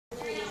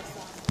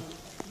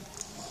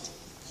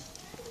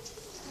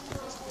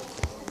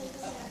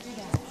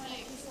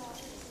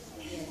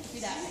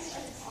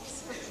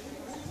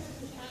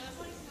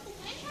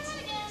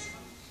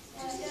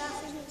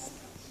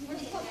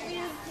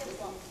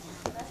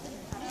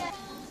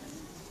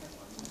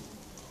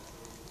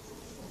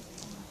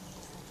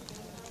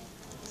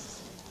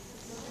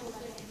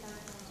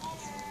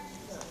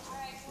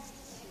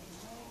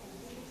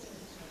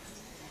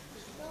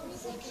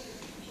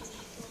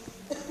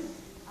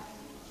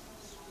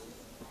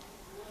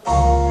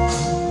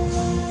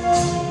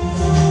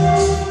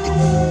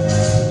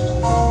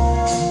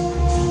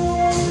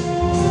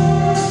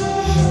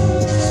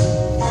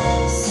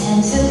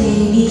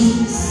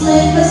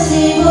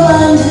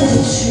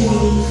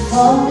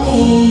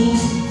me.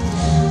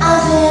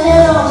 I've been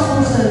an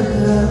awful good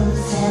girl,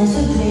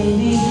 Santa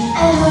baby,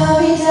 and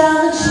hurry down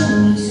the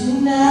chimney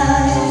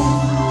tonight.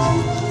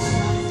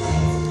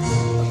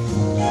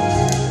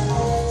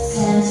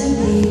 Santa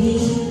baby,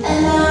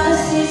 and out of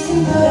space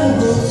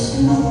convertible to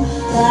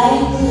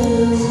light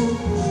blue.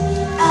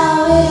 I'll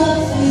wait up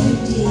for you,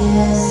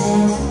 dear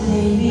Santa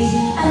baby,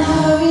 and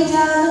hurry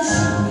down the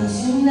chimney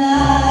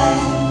tonight.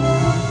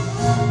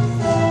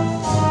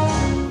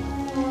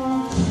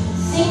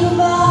 Think of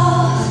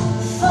all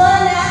the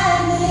fun I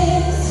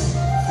missed.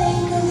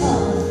 Think of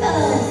all the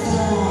fellas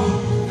I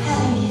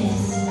haven't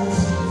kissed.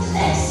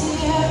 Next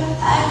year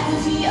I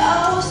could be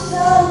oh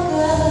so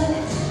good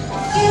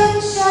if you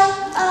check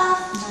off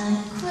my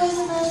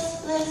Christmas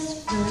list.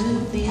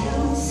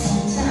 Boo-boo,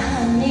 Santa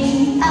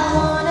honey, I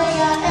want a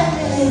yacht, and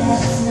really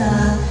that's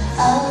not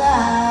a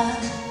lot.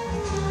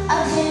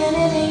 I've been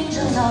an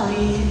angel all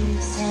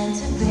year,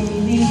 Santa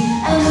baby,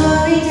 and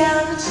hurry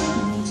down the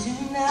chimney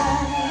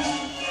tonight.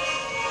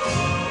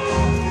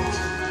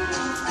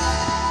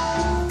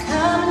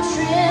 Come and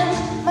trim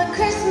my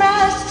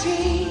Christmas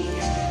tree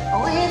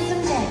with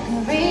some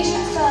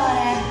decorations bought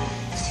at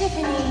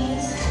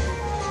Tiffany's.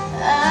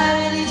 I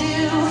really do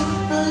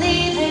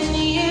believe in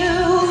you.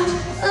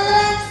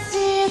 Let's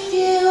see if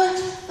you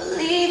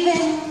believe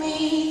in me.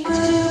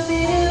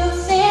 Boo-boo,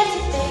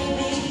 Santa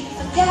baby,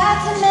 forgot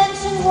to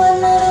mention one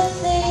little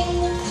thing,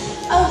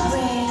 a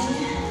ring.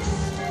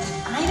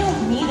 I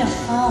don't need a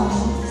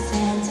phone,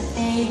 Santa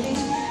baby,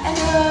 and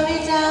hurry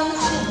down the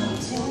chimney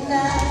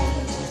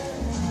tonight.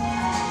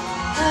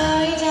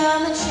 Hurry down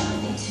the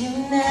chimney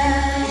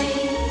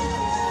tonight.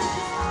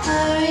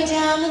 Hurry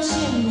down the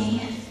chimney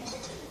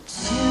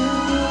tonight.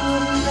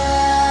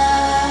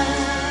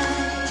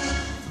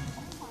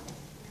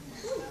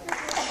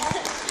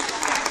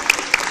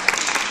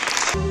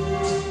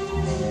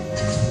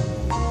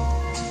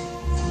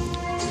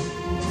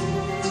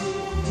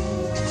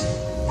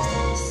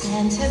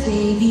 Santa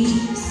baby,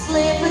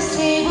 slip a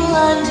table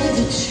under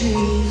the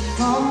tree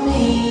for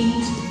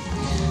me.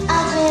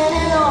 I've been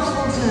an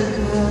awful good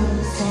girl,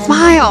 Santa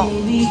Smile.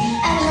 baby,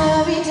 and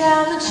hurry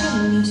down the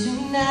chimney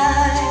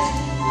tonight.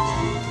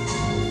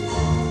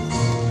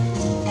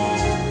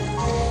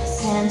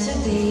 Santa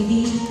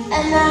baby,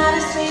 an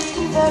outer space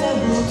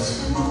convertible to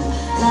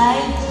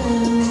light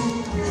blue.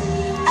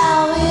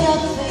 I'll wait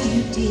up for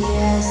you,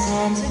 dear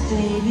Santa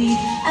baby,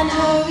 and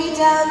hurry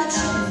down the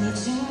chimney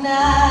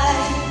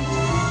tonight.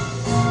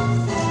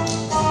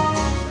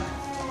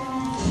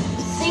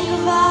 Think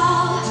of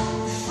all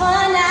the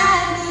fun I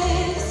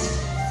missed.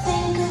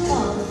 Think of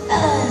all the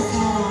fellas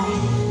that I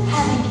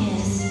haven't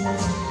kissed.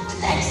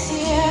 Next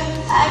year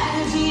I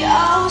could be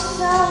oh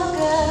so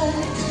good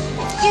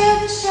if you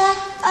check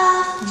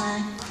off my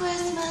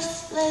Christmas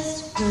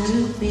list.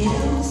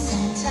 Boo-boo,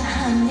 Santa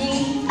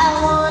honey, I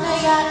want a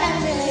yacht, and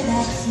really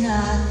that's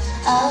not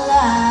a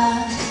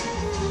lot.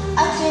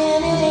 I've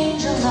been an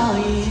angel all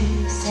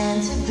year,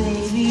 Santa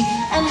baby,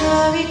 and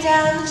hurry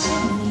down the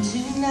chimney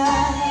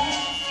tonight.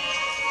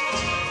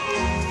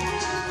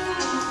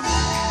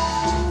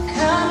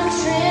 Come and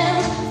trim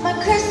my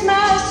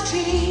Christmas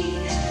tree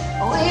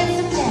with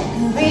some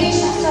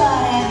decorations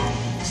bought at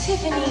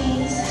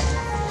Tiffany's.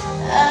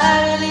 I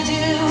really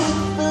do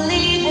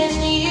believe in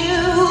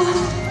you.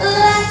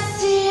 Let's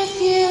see if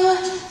you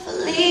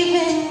believe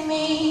in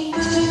me.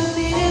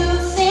 Boo-boo,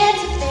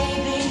 Santa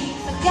baby,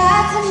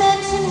 forgot to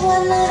mention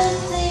one little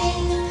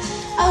thing,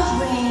 a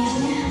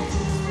ring.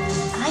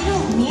 I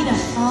don't need a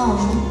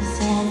phone,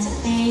 Santa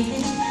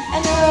baby,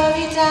 and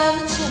hurry down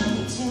the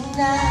chimney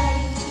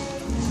tonight.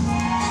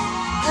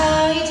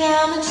 Hurry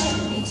down the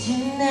chimney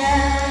tonight.